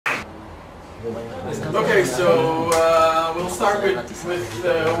Okay, so we'll start with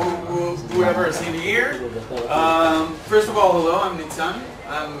whoever is in here. First of all, hello, I'm Nitzan.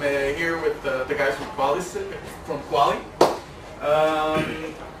 I'm here with the guys from Quali.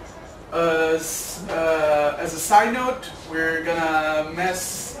 As a side note, we're gonna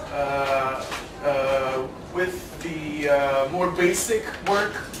mess with the more basic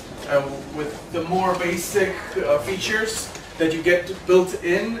work, with the more basic features that you get built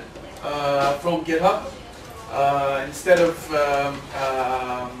in from GitHub. Instead of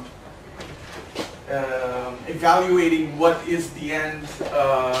evaluating what is the end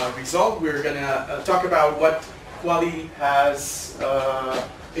result, we're going to talk about what Quali has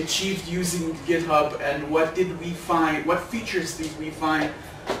achieved using GitHub and what did we find, what features did we find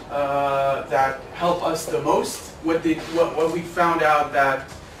that help us the most, what we found out that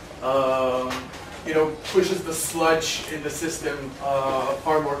pushes the sludge in the system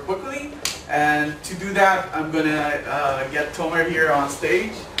far more quickly. And to do that, I'm going to get Tomer here on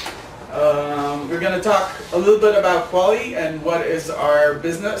stage. We're going to talk a little bit about Quali and what is our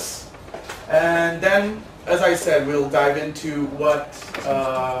business. And then, as I said, we'll dive into what,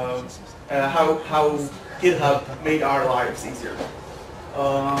 how GitHub made our lives easier.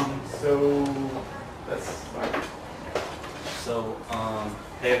 So, that's fine. So,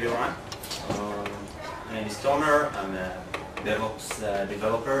 hey everyone. My name is Tomer. I'm a DevOps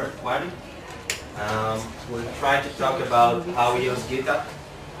developer at Quali. We'll try to talk about how we use GitHub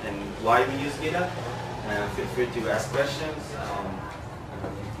and why we use GitHub. Feel free to ask questions.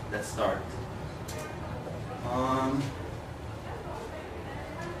 Let's start.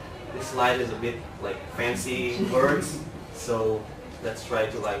 This slide is a bit like fancy words, so let's try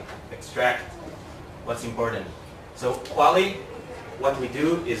to extract what's important. So Quali, what we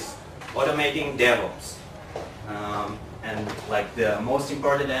do is automating DevOps. And the most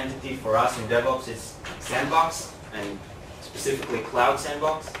important entity for us in DevOps is Sandbox, and specifically Cloud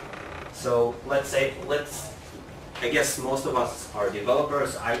Sandbox. So I guess most of us are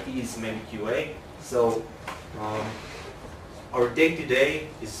developers, ITs, maybe QA. So our day-to-day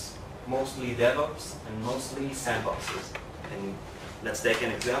is mostly DevOps and mostly sandboxes. And let's take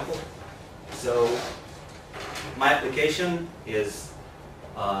an example. So my application is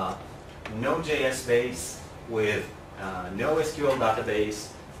Node.js base with no SQL database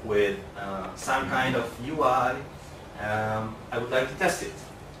with some kind of UI. I would like to test it.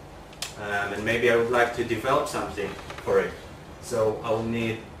 And maybe I would like to develop something for it. So I will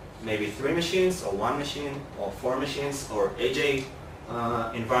need maybe 3 machines or 1 machine or 4 machines or AJ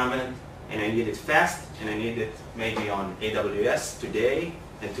environment, and I need it fast, and I need it maybe on AWS today,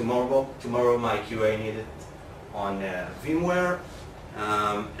 and tomorrow my QA need it on VMware.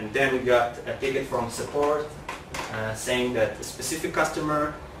 And then we got a ticket from support saying that a specific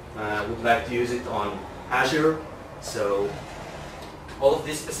customer would like to use it on Azure. So all of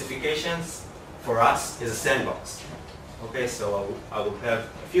these specifications for us is a sandbox. Okay, so I will have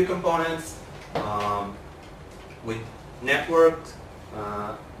a few components with networked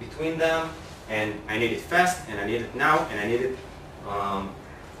between them, and I need it fast, and I need it now, and I need it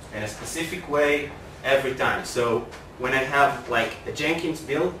in a specific way every time. So when I have a Jenkins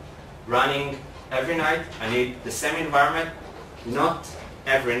build running every night, I need the same environment, not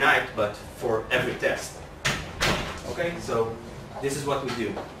every night, but for every test. Okay, so this is what we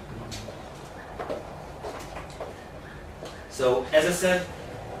do. So as I said,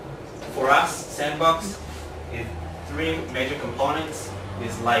 for us, Sandbox is 3 major components.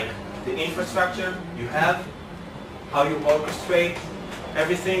 It's the infrastructure you have, how you orchestrate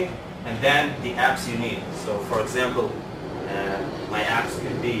everything, and then the apps you need. So for example, my apps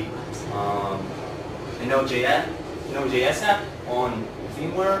could be a Node.js app on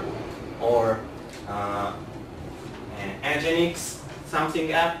VMware, or an Nginx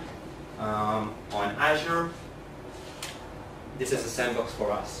something app on Azure. This is a sandbox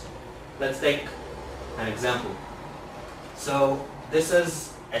for us. Let's take an example. So this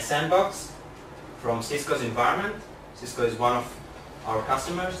is a sandbox from Cisco's environment. Cisco is one of our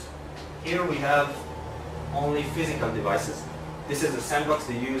customers. Here we have only physical devices. This is a sandbox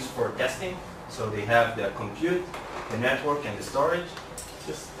they use for testing. So they have the compute, the network, and the storage.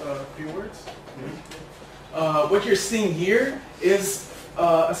 Just a few words. What you're seeing here is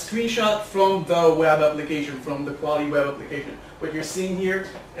a screenshot from the web application, from the Quali web application. What you're seeing here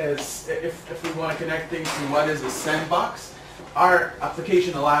is, if we want to connect things to what is a sandbox, our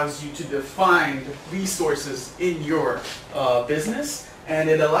application allows you to define resources in your business, and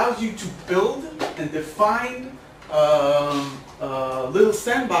it allows you to build and define little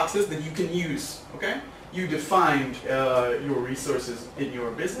sandboxes that you can use. Okay, you defined your resources in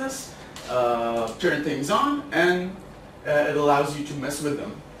your business, turn things on, and it allows you to mess with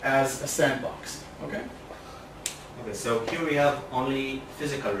them as a sandbox. Okay. Okay, so here we have only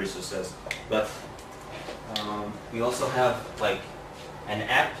physical resources, but we also have like an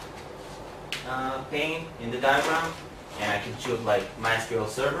app pane in the diagram, and I can choose like MySQL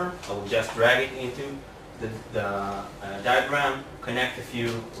server. I will just drag it into the diagram, connect a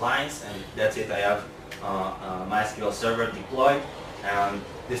few lines, and that's it. I have MySQL server deployed, and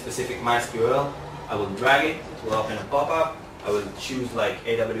this specific MySQL, I will drag it, it will open a pop-up. I will choose like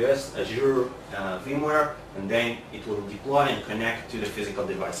AWS, Azure, VMware, and then it will deploy and connect to the physical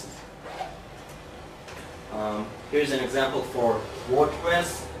devices. Here's an example for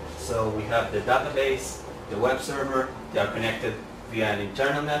WordPress. So we have the database, the web server, they are connected via an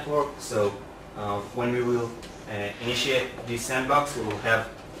internal network. So when we will initiate this sandbox, we will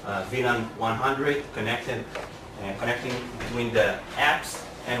have VLAN 100 connecting between the apps,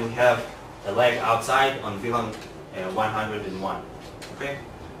 and we have a leg outside on VLAN 101. Okay,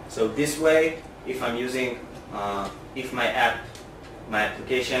 so this way, if I'm using, if my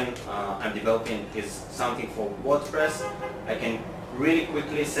application I'm developing is something for WordPress, I can really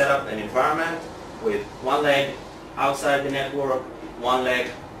quickly set up an environment with one leg outside the network, one leg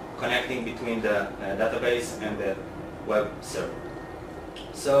connecting between the database and the web server.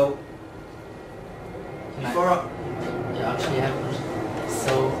 So before yeah, actually I have a question.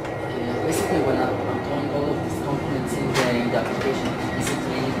 So basically when I'm throwing all of these components in the application, is it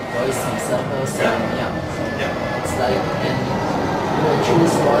really voice and servers? Yeah. So it's like, and do I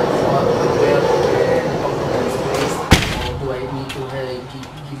choose where the component is placed, or do I need to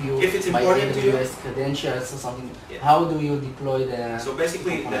give you if it's my important to you, AWS credentials or something? Yeah. How do you deploy the So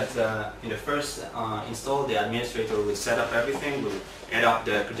basically, components? that in the first install, the administrator will set up everything, will add up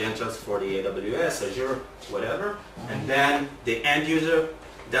the credentials for the AWS, Azure, whatever, and then the end user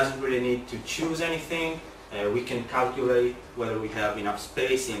doesn't really need to choose anything. We can calculate whether we have enough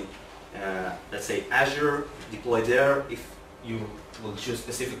space in, let's say, Azure, deploy there. If you will choose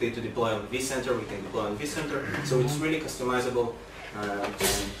specifically to deploy on vCenter, we can deploy on vCenter. So it's really customizable.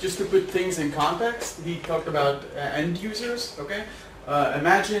 Just to put things in context, he talked about end users, okay?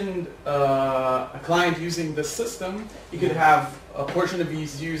 Imagine a client using the system. You could have a portion of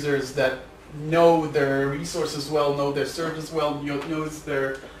these users that know their resources well, know their service well, knows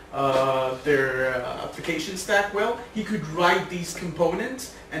their application stack well. He could write these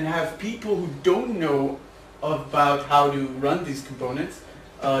components and have people who don't know about how to run these components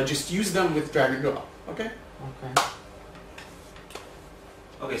just use them with drag and drop, okay? Okay.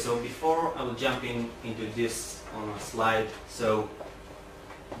 Okay, so before I will jump into this slide, so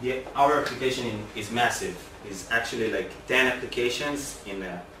our application is massive. It's actually like 10 applications in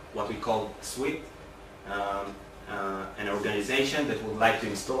what we call a suite. An organization that would like to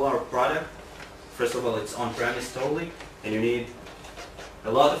install our product. First of all, it's on-premise totally, and you need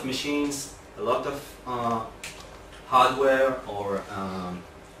a lot of machines, a lot of hardware or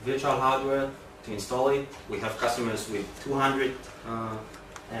virtual hardware to install it. We have customers with 200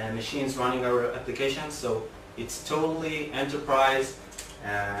 machines running our application, so it's totally enterprise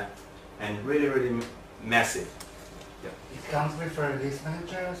and really, really massive. Yeah. It comes with a release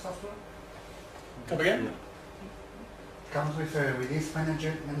manager software? Come again? No. It comes with a release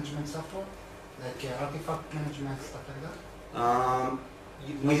management software? Like artifact management, stuff like that?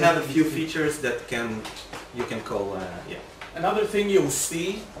 We have a few features that you can call, yeah. Another thing you'll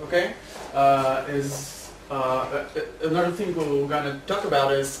see, okay, is another thing we're going to talk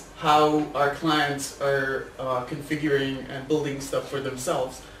about is how our clients are configuring and building stuff for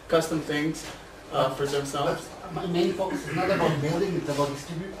themselves, custom things for themselves. But my main focus is not about building, it's about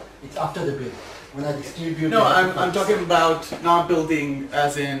distribute. It's after the build. When I distribute... No, I'm talking about not building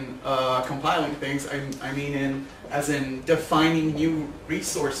as in compiling things. I mean as in defining new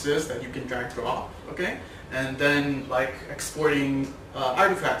resources that you can drag drop, okay? And then like exporting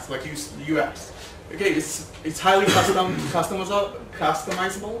artifacts like UX. Okay, it's highly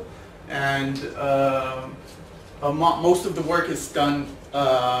customizable, and most of the work is done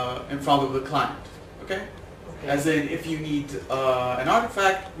in front of the client. Okay. As in, if you need an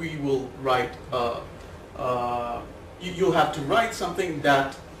artifact, we will write. You'll have to write something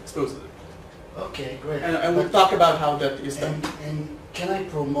that exposes it. Okay, great. And we'll talk about how that is done. And can I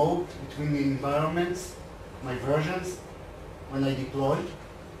promote between the environments, my versions, when I deploy?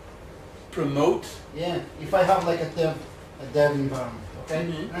 Promote? Yeah, if I have like a dev environment, okay?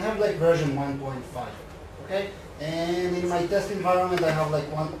 Mm-hmm. I have like version 1.5 Okay, and in my test environment, I have like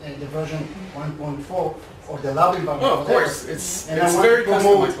the version 1.4 or the lab environment. Oh, of course, it's very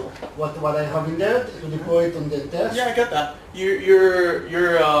customizable. What I have in there to deploy it on the test. Yeah, I get that.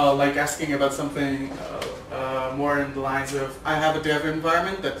 You're like asking about something more in the lines of I have a dev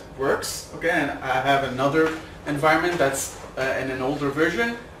environment that works, okay, and I have another environment that's in an older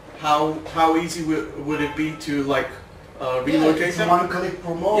version. How easy would it be to like relocate them? One-click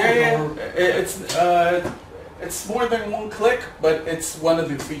promote. Yeah. It's more than one click, but it's one of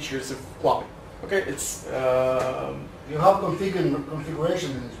the features of Quali. Okay, it's you have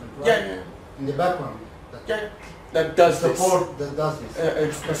configuration management, right? Yeah. In the background. That does this. Support that does this.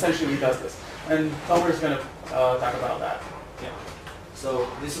 It essentially does this, and Tomer's gonna talk about that. Yeah. So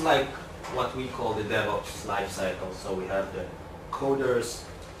this is like what we call the DevOps lifecycle. So we have the coders,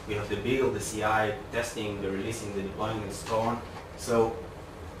 we have the build, the CI, testing, the releasing, the deploying, and so on. So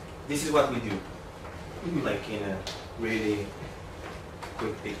this is what we do, like in a really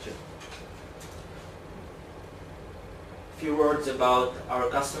quick picture. Few words about our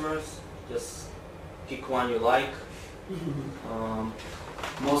customers. Just pick one you like.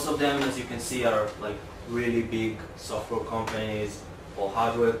 Most of them, as you can see, are like really big software companies or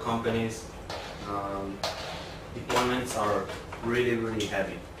hardware companies. Deployments are really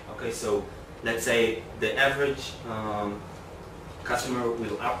heavy. Okay, so let's say the average customer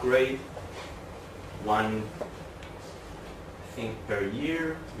will upgrade one, I think, per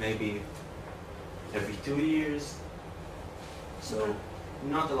year, maybe every 2 years. So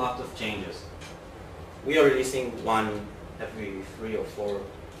not a lot of changes. We are releasing one every 3 or 4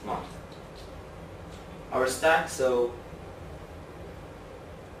 months. Our stack, so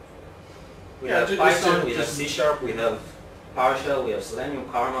we have Python, we have C#, we have PowerShell, we have Selenium,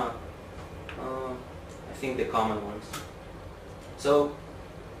 Karma. I think the common ones. So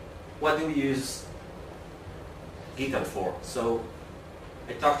what do we use GitHub for? So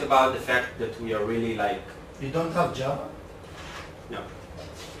I talked about the fact that we are really like... You don't have Java? No. Okay.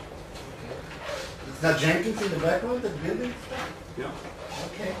 It's not Jenkins in the background that's building stuff? No.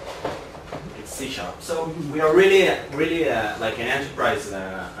 Okay. It's C#. So we are really like an enterprise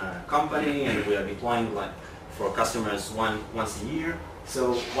company, and we are deploying like for customers once a year.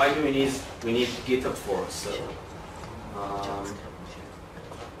 So why do we need GitHub for? So I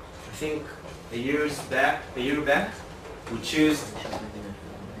think a year back, we choose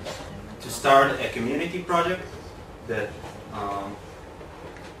to start a community project that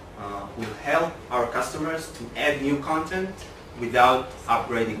will help our customers to add new content without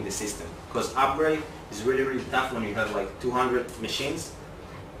upgrading the system. Because upgrade is really tough when you have like 200 machines,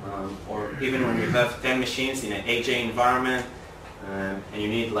 or even when you have 10 machines in an AJ environment, and you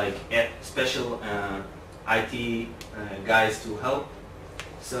need like special IT guys to help.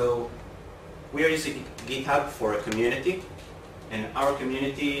 So we are using GitHub for a community, and our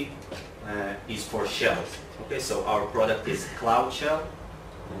community is for shells. Okay, so our product is Cloud Shell,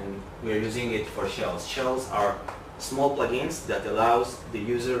 and we are using it for shells. Shells are small plugins that allows the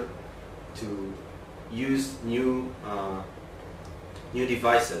user to use new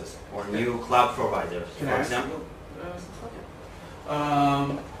devices or new cloud providers. For example,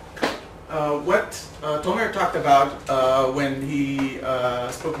 what Tomer talked about when he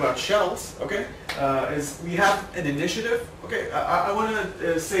spoke about shells, okay, is we have an initiative. Okay, I want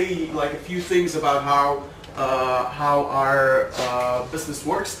to say like a few things about how our business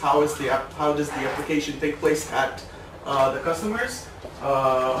works. How does the application take place at the customers?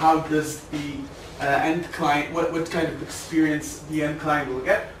 How does the end client, what kind of experience the end client will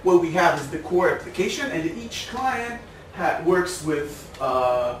get? What we have is the core application, and each client works with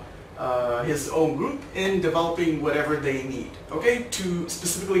his own group in developing whatever they need, okay,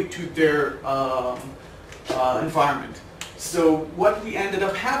 specifically to their environment. So what we ended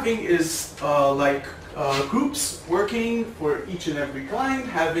up having is groups working for each and every client,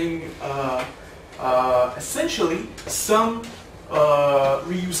 having essentially some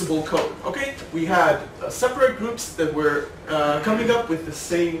reusable code. Okay, we had separate groups that were coming up with the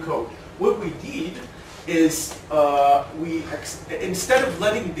same code. What we did is instead of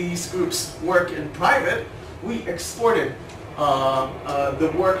letting these groups work in private, we exported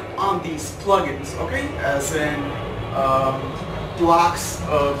the work on these plugins. Okay, as in blocks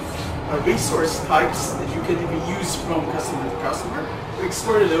of resource types that you can reuse from customer to customer. We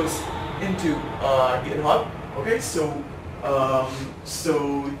exported those into GitHub. Okay, so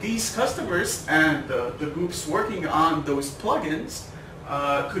these customers and the groups working on those plugins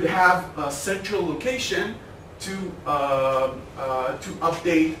could have a central location to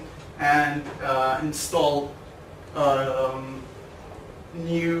update and install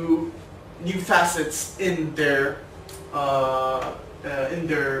new new facets in their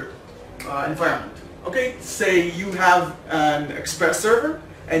environment. Okay, say you have an Express server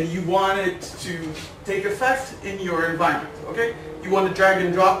and you want it to take effect in your environment. Okay, you want to drag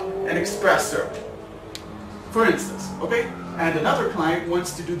and drop an Express server, for instance. Okay, and another client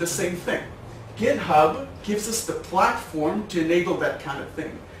wants to do the same thing. GitHub gives us the platform to enable that kind of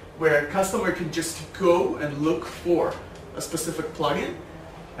thing, where a customer can just go and look for a specific plugin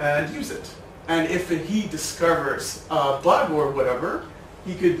and use it. And if he discovers a bug or whatever,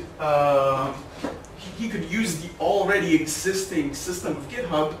 he could use the already existing system of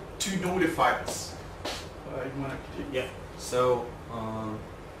GitHub to notify us. You want to continue? Yeah. So,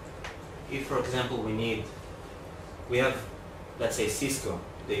 if for example we have, let's say Cisco,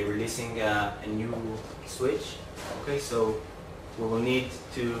 they're releasing a new switch. Okay, so we will need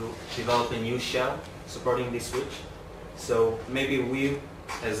to develop a new shell supporting this switch. So maybe we,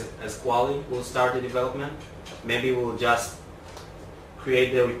 as Quali, will start the development. Maybe we'll just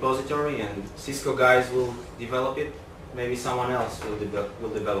create the repository and Cisco guys will develop it. Maybe someone else will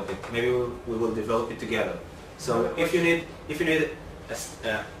develop it. Maybe we will develop it together. So if you need the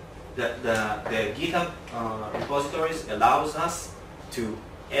GitHub repositories allows us to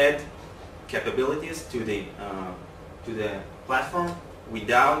add capabilities to the platform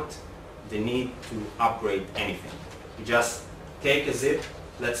without the need to upgrade anything. You just take a zip,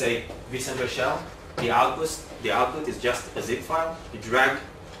 let's say vCenter shell. The output is just a zip file. You drag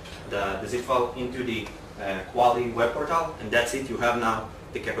the zip file into the Quali web portal, and that's it. You have now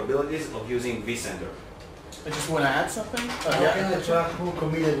the capabilities of using vCenter. I just want to add something. How can I track who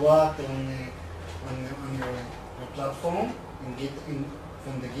committed what on your platform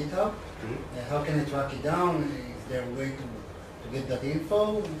from the GitHub? Mm-hmm. How can I track it down? Is there a way to get that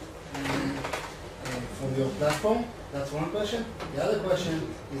info from your platform? That's one question. The other question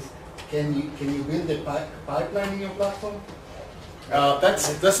is, can you build a pipeline in your platform? That's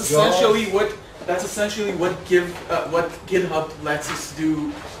essentially what GitHub lets us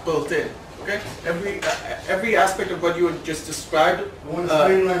do built in. Okay, every aspect of what you just described. I want to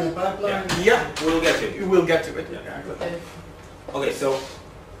streamline the pipeline. Yeah, We'll get to it. we'll get to it. Yeah. Okay, so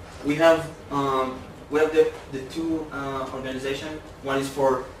we have the two organizations. One is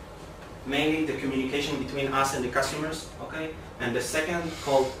for mainly the communication between us and the customers. Okay, and the second,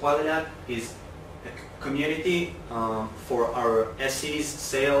 called Quali Lab, is a community for our SEs,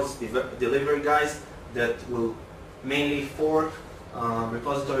 sales, delivery guys that will mainly fork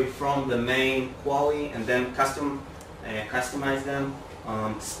repository from the main Quali and then customize them,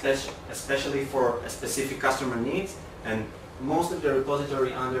 especially for a specific customer needs. And most of the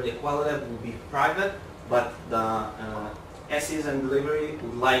repository under the Quali Lab will be private, but the SEs and delivery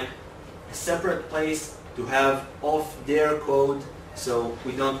would like a separate place to have all of their code, so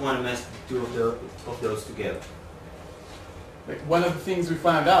we don't want to mess the two of those together. Like one of the things we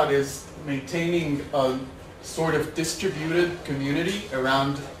found out is maintaining a sort of distributed community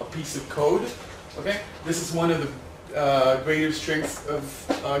around a piece of code. Okay, this is one of the greater strengths of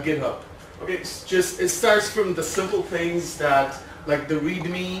GitHub. Okay, it starts from the simple things that, like the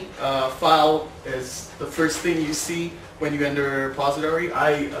README file is the first thing you see when you enter a repository.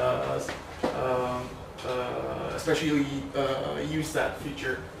 I especially use that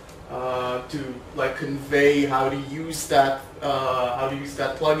feature to like convey how to use that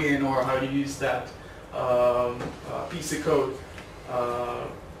plugin or how to use that piece of code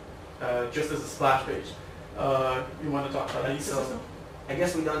just as a splash page. You want to talk about that? So I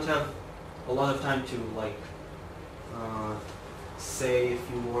guess we don't have a lot of time to like say a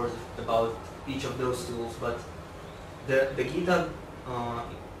few words about each of those tools, but the GitHub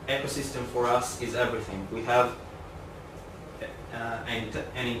ecosystem for us is everything. We have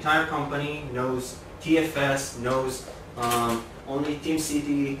an entire company knows TFS, knows only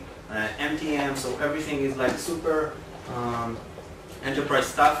TeamCity, MTM, so everything is like super enterprise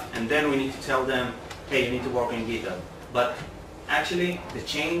stuff, and then we need to tell them, hey, you need to work in GitHub. But actually the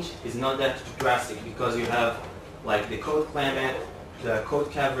change is not that drastic because you have like the code climate, the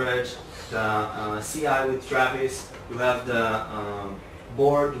code coverage, the CI with Travis, you have the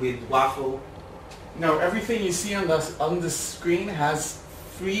board with Waffle. Now everything you see on the screen has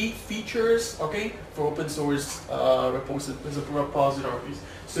free features, okay, for open source repositories.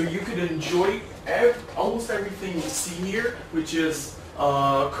 So you could enjoy almost everything you see here, which is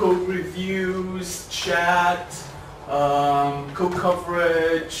code reviews, chat, code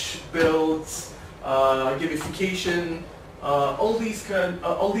coverage, builds, gamification. All these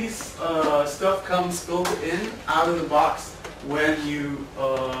stuff comes built in out of the box when you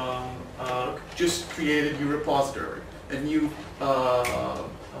just created your repository, a new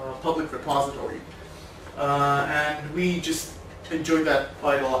public repository. And we just enjoyed that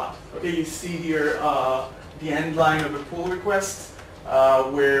quite a lot. Okay, you see here the end line of a pull request,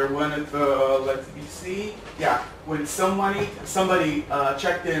 where one of the, let me see, yeah, when somebody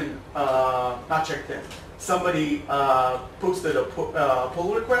checked in, not checked in, somebody posted a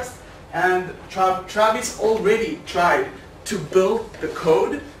pull request, and Travis already tried to build the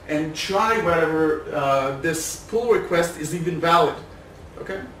code and try whether this pull request is even valid.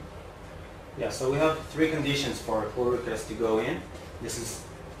 Okay? Yeah, so we have 3 conditions for a pull request to go in. This is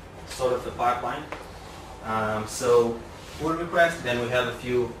sort of the pipeline. So pull request, then we have a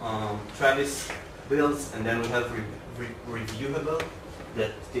few Travis builds, and then we have reviewable,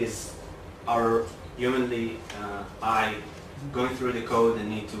 that is our humanly eye going through the code and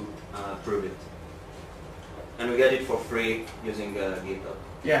need to prove it. And we get it for free using GitHub.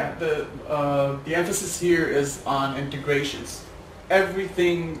 Yeah, the emphasis here is on integrations.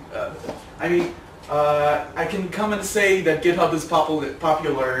 Everything, I mean, I can come and say that GitHub is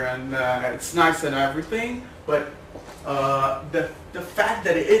popular and it's nice and everything, but the fact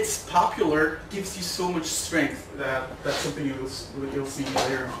that it's popular gives you so much strength. That's something you'll see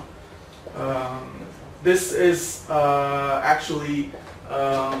later on. This is actually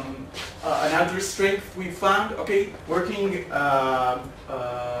another strength we found. Okay, working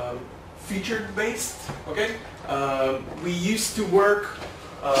feature-based. Okay, we used to work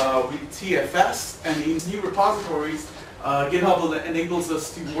with TFS, and in new repositories, GitHub enables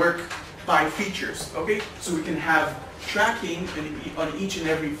us to work by features. Okay, so we can have tracking on each and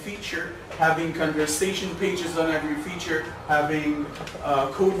every feature, having conversation pages on every feature, having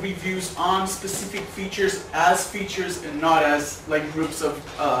code reviews on specific features as features and not as like groups of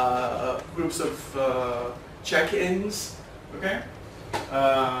check-ins. Okay,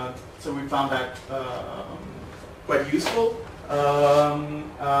 so we found that quite useful.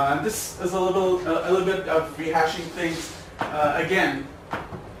 And this is a little bit of rehashing things. Again,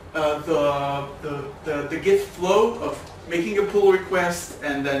 the Git flow of making a pull request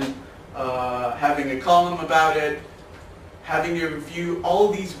and then having a column about it, having a review,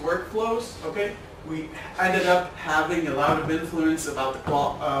 all these workflows. Okay, we ended up having a lot of influence about the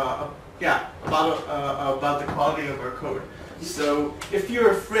about the quality of our code. So if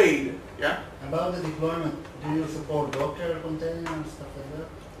you're afraid, yeah. About the deployment, do you support Docker containers and stuff like that?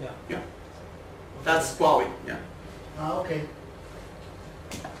 Yeah. Yeah. That's Quali. Yeah. Okay.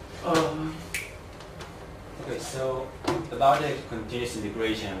 Okay, so about the continuous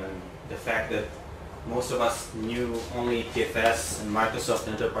integration and the fact that most of us knew only TFS and Microsoft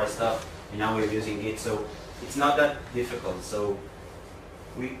Enterprise stuff, and now we're using Git, so it's not that difficult. So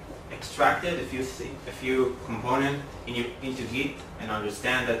we extracted a few components into Git and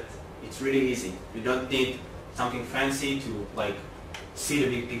understand that it's really easy. You don't need something fancy to like see the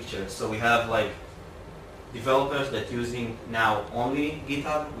big picture. So we have like developers that using now only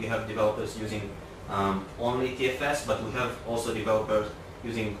GitHub. We have developers using only TFS, but we have also developers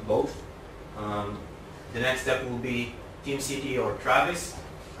using both. The next step will be TeamCity or Travis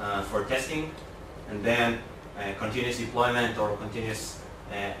for testing, and then continuous deployment or continuous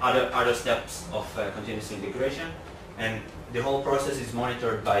other steps of continuous integration. And the whole process is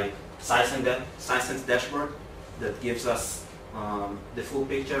monitored by Sisense dashboard that gives us the full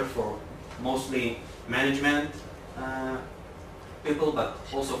picture for mostly management people, but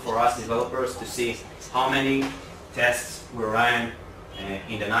also for us developers to see how many tests we ran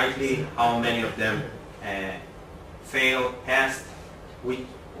in the nightly, how many of them fail, passed,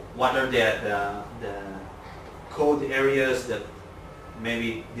 what are the code areas that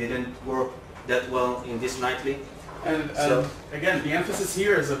maybe didn't work that well in this nightly. And again, the emphasis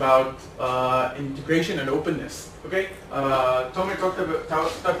here is about integration and openness. Okay, Tomer talked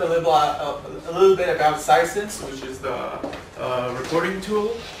a little bit about Sisense, which is the reporting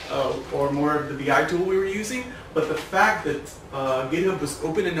tool, or more of the BI tool we were using. But the fact that GitHub was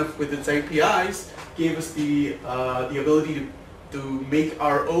open enough with its APIs gave us the ability to make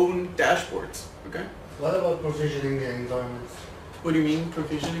our own dashboards. Okay. What about provisioning the environments? What do you mean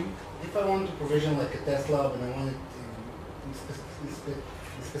provisioning? If I want to provision like a test lab and I want it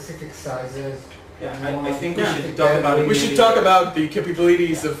in specific sizes, yeah, I think we should talk about it. We should talk about the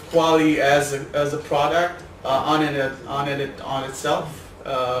capabilities of Quali as a product on itself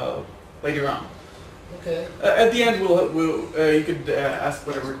later on. Okay. At the end, you could ask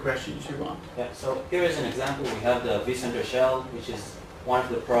whatever questions you want. Yeah. So here is an example. We have the vCenter shell, which is one of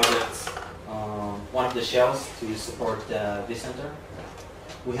the projects, one of the shells to support vCenter.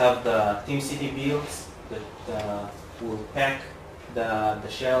 We have the TeamCity builds that will pack the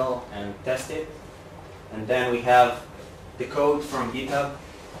shell and test it. And then we have the code from GitHub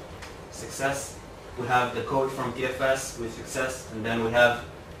success. We have the code from TFS with success, and then we have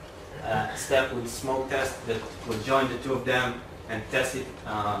a step with smoke test that will join the two of them and test it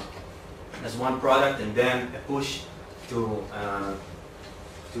as one product, and then a push to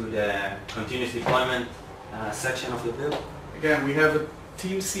the continuous deployment section of the build. Again, we have a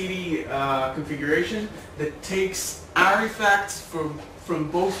Team CD configuration that takes artifacts from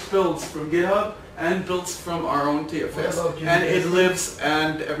both builds from GitHub and builds from our own TFS, and it lives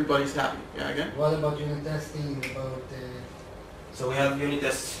and everybody's happy. Yeah, again? What about unit testing? So we have unit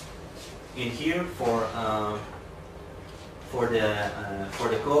tests in here for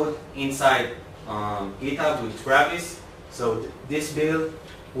the code inside GitHub with Travis. So this build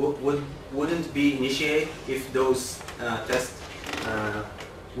wouldn't be initiated if those tests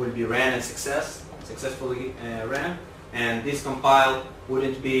will be ran and successfully ran, and this compile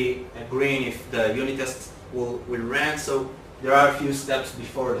wouldn't be green if the unit test will run. So there are a few steps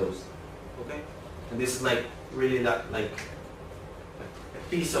before those. Okay, and this is like really like a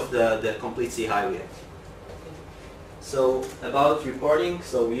piece of the complete C highway. So about reporting,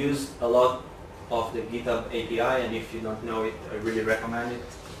 so we use a lot of the GitHub API, and if you don't know it, I really recommend it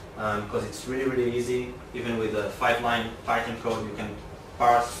because it's really easy. Even with a 5-line Python code, you can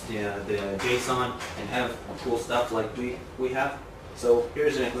parse the JSON and have cool stuff like we have. So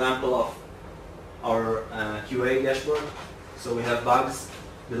here's an example of our QA dashboard. So we have bugs.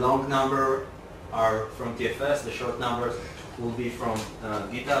 The long number are from TFS. The short numbers will be from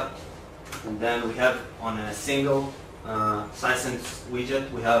GitHub. And then we have on a single Sisense widget,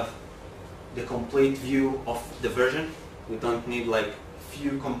 we have the complete view of the version. We don't need like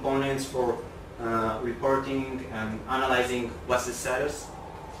few components for reporting and analyzing what's the status.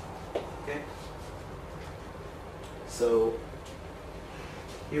 Okay. So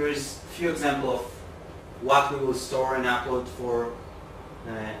here is a few examples of what we will store and upload for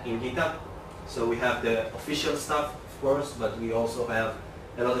in GitHub. So we have the official stuff, of course, but we also have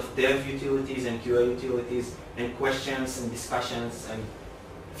a lot of dev utilities and QA utilities and questions and discussions and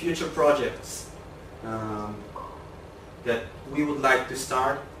future projects that we would like to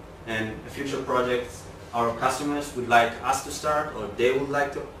start, and future projects our customers would like us to start or they would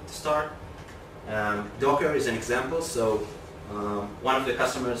like to start. Docker is an example. So one of the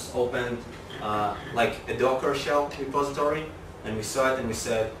customers opened like a Docker shell repository, and we saw it and we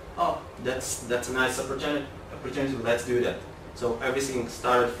said, oh, that's a nice opportunity, let's do that. So everything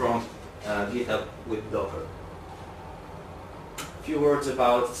started from GitHub with Docker. A few words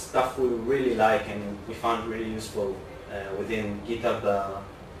about stuff we really like and we found really useful within GitHub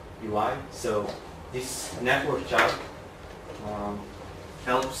UI. So this network chart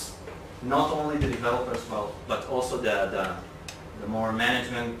helps not only the developers, but also the more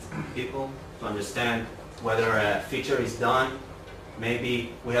management people to understand whether a feature is done.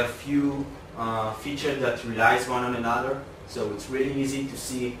 Maybe we have few features that relies one on another, so it's really easy to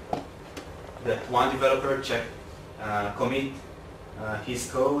see that one developer commit his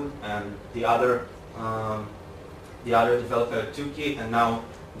code, and the other developer took it, and now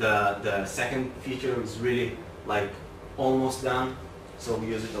the second feature is really like almost done, so we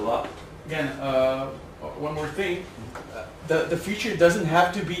use it a lot. Again, one more thing, the feature doesn't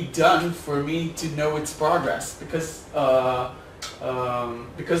have to be done for me to know its progress, because of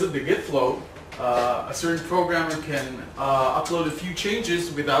the Git flow, a certain programmer can upload a few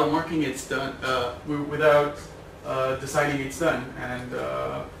changes without marking it's done, without deciding it's done, and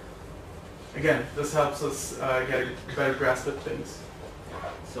again, this helps us get a better grasp of things.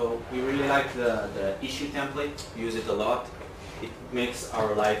 So we really like the issue template, use it a lot. It makes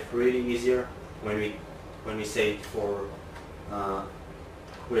our life really easier when we say for,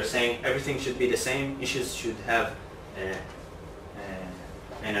 we're saying everything should be the same, issues should have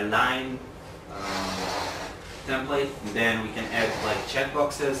an aligned template, and then we can add like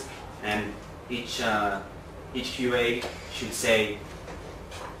checkboxes, and each QA should say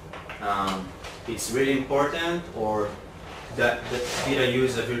it's really important, or that did I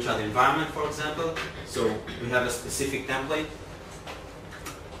use a virtual environment, for example. So we have a specific template.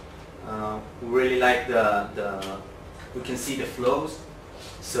 We really like we can see the flows.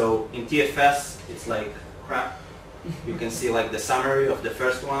 So in TFS, it's like crap. You can see like the summary of the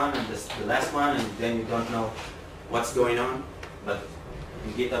first one and the last one, and then you don't know what's going on. But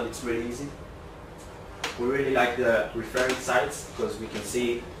in GitHub, it's really easy. We really like the referring sites because we can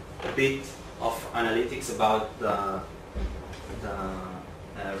see a bit of analytics about the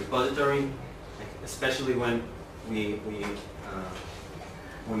repository, especially when we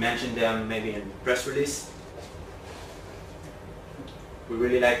mention them maybe in press release. We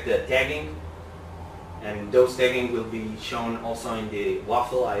really like the tagging, and those tagging will be shown also in the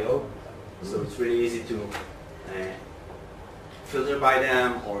Waffle.io So it's really easy to filter by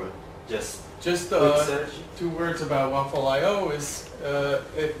them or just quick search. 2 words about Waffle.io is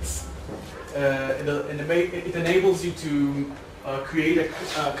it enables you to create a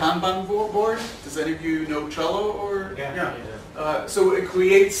Kanban board. Does any of you know Trello or? Yeah. So it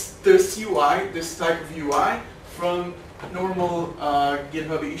creates this UI, this type of UI, from normal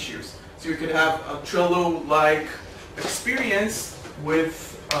GitHub issues. So you could have a Trello-like experience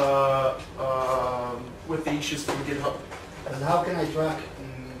with the issues from GitHub. And how can I track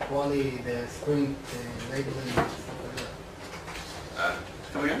in Quali the sprint labeling and stuff like that?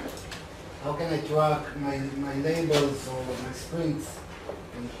 Come again? How can I track my labels or my sprints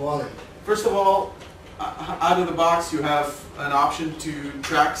in Quali? First of all, out of the box, you have an option to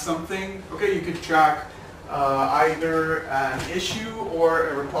track something. Okay, you could track either an issue or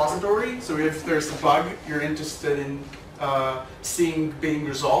a repository. So if there's a bug you're interested in seeing being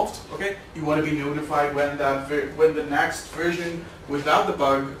resolved, okay, you want to be notified when when the next version without the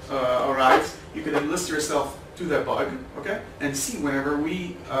bug arrives. You can enlist yourself to that bug, okay, and see whenever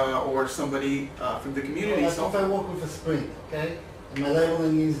we or somebody from the community. Like if I work with a sprint, okay, and my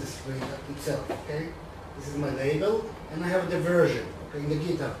labeling is the sprint itself, okay. This is my label, and I have the version, okay, in the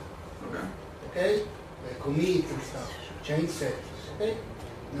GitHub, okay, the commit and stuff, change set, okay.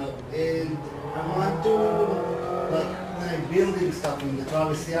 Now, and I want to, like when I'm building stuff in the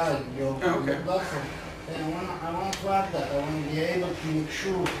Travis CI, your platform, and I want to track that. I want to be able to make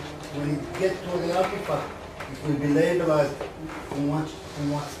sure when it gets to the artifact, it will be labelized from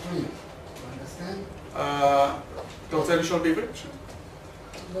what sprint. You understand? אתה רוצה לשאול בעברית?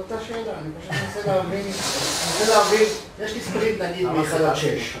 זו אותה שאלה, אני פשוט מנסה להבין, יש לי ספרינט נגיד מ-1 עד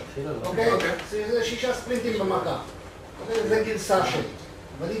 6, אוקיי? זה 6 ספרינטים במכה, זה גרסה שלי,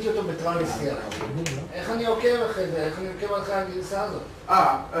 בניתי אותו בטראביס CI. איך אני עוקב אחרי זה? איך אני עוקב אחרי הגרסה הזאת?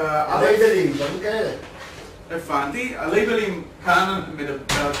 הלייבלים, דברים כאלה. הבנתי, הלייבלים כאן,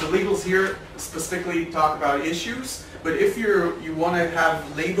 the labels here specifically talk about issues, but if you want to have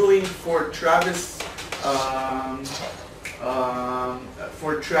labeling for Travis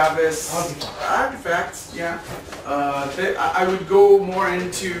artifacts, yeah, I would go more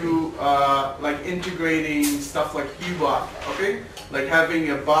into like integrating stuff like UBot, okay? Like having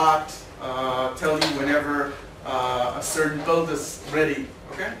a bot tell you whenever a certain build is ready,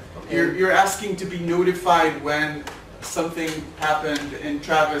 okay? You're asking to be notified when something happened in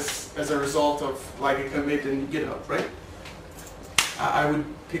Travis as a result of like a commit in GitHub, right? I would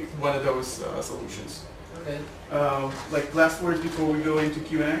pick one of those solutions. Okay. Like last words before we go into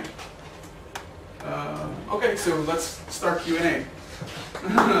Q&A? Okay, so let's start Q&A.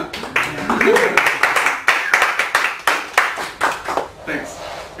 Thanks.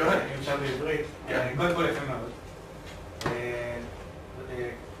 Go ahead. אם אפשר בעברית, קודם כל יפה מאוד.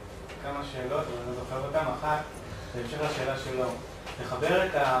 כמה שאלות, אבל אני זוכר אותן. אחת, בהמשך לשאלה שלו, לחבר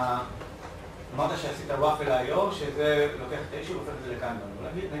את אמרת שעשית waffle.io, שזה לוקח את האישו והופך את זה לקנבן.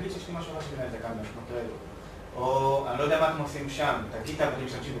 נגיד שיש לי משהו ממש בנהל את הקנבן, כמו טרלו. או אני לא יודע מה אתם עושים שם, את הגיטה ואתם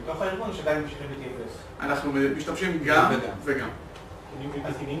משתמשים בתוך הארגון, או שעדיין ממשיכים ב-TFS? אנחנו משתמשים גם וגם. Can you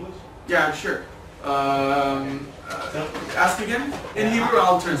repeat in English? Yeah, sure. Ask again? In Hebrew,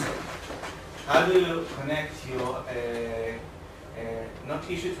 I'll translate. How do you connect your, not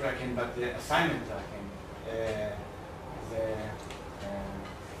issue tracking, but the assignment tracking?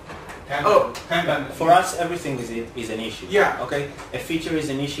 For us, everything is an issue. Yeah. Okay. A feature is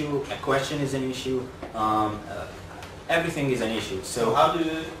an issue. A question is an issue. Everything is an issue. So how do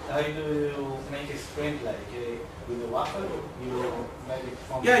you make a sprint like with a waffle? You make it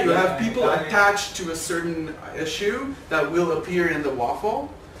from you have people attached to a certain issue that will appear in the waffle,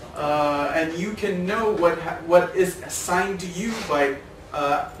 and you can know what is assigned to you by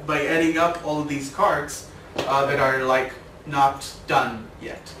adding up all of these cards that are like not done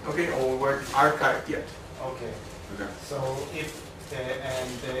yet, okay, or weren't archived yet. Okay. So if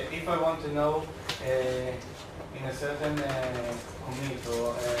I want to know in a certain commit, or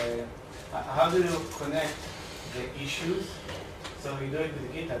how do you connect the issues? So you do it with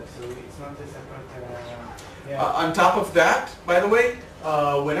GitHub, so it's not a separate. On top of that, by the way,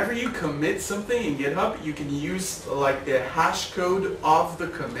 whenever you commit something in GitHub, you can use like the hash code of the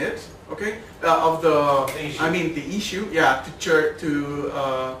commit, okay, the issue, yeah,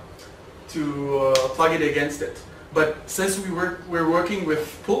 to plug it against it. But since we're working with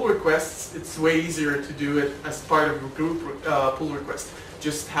pull requests, it's way easier to do it as part of a group pull request.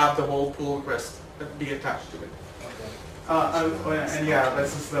 Just have the whole pull request be attached to it. And yeah,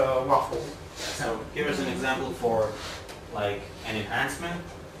 this is the waffle. So here is an example for like an enhancement.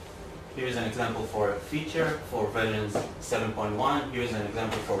 Here is an example for a feature for versions 7.1. Here is an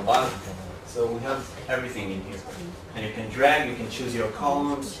example for bug. So we have everything in here. And you can drag, you can choose your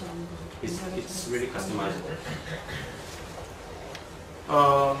columns. It's really customizable.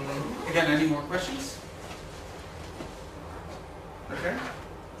 Again, any more questions? Okay.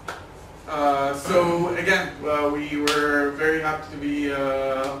 So again, we were very happy to be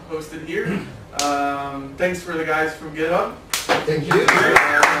hosted here. Thanks for the guys from GitHub. Thank you.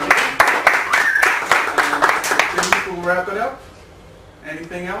 We'll wrap it up.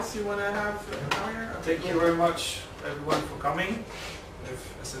 Anything else you want to have out here? Thank you very much, everyone, for coming.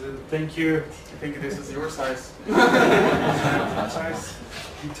 Thank you. I think this is your size. Nice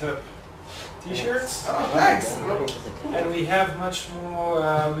Meetup t-shirts. Oh, thanks. And we have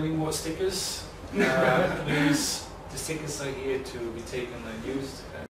many more stickers. Please, the stickers are here to be taken and used.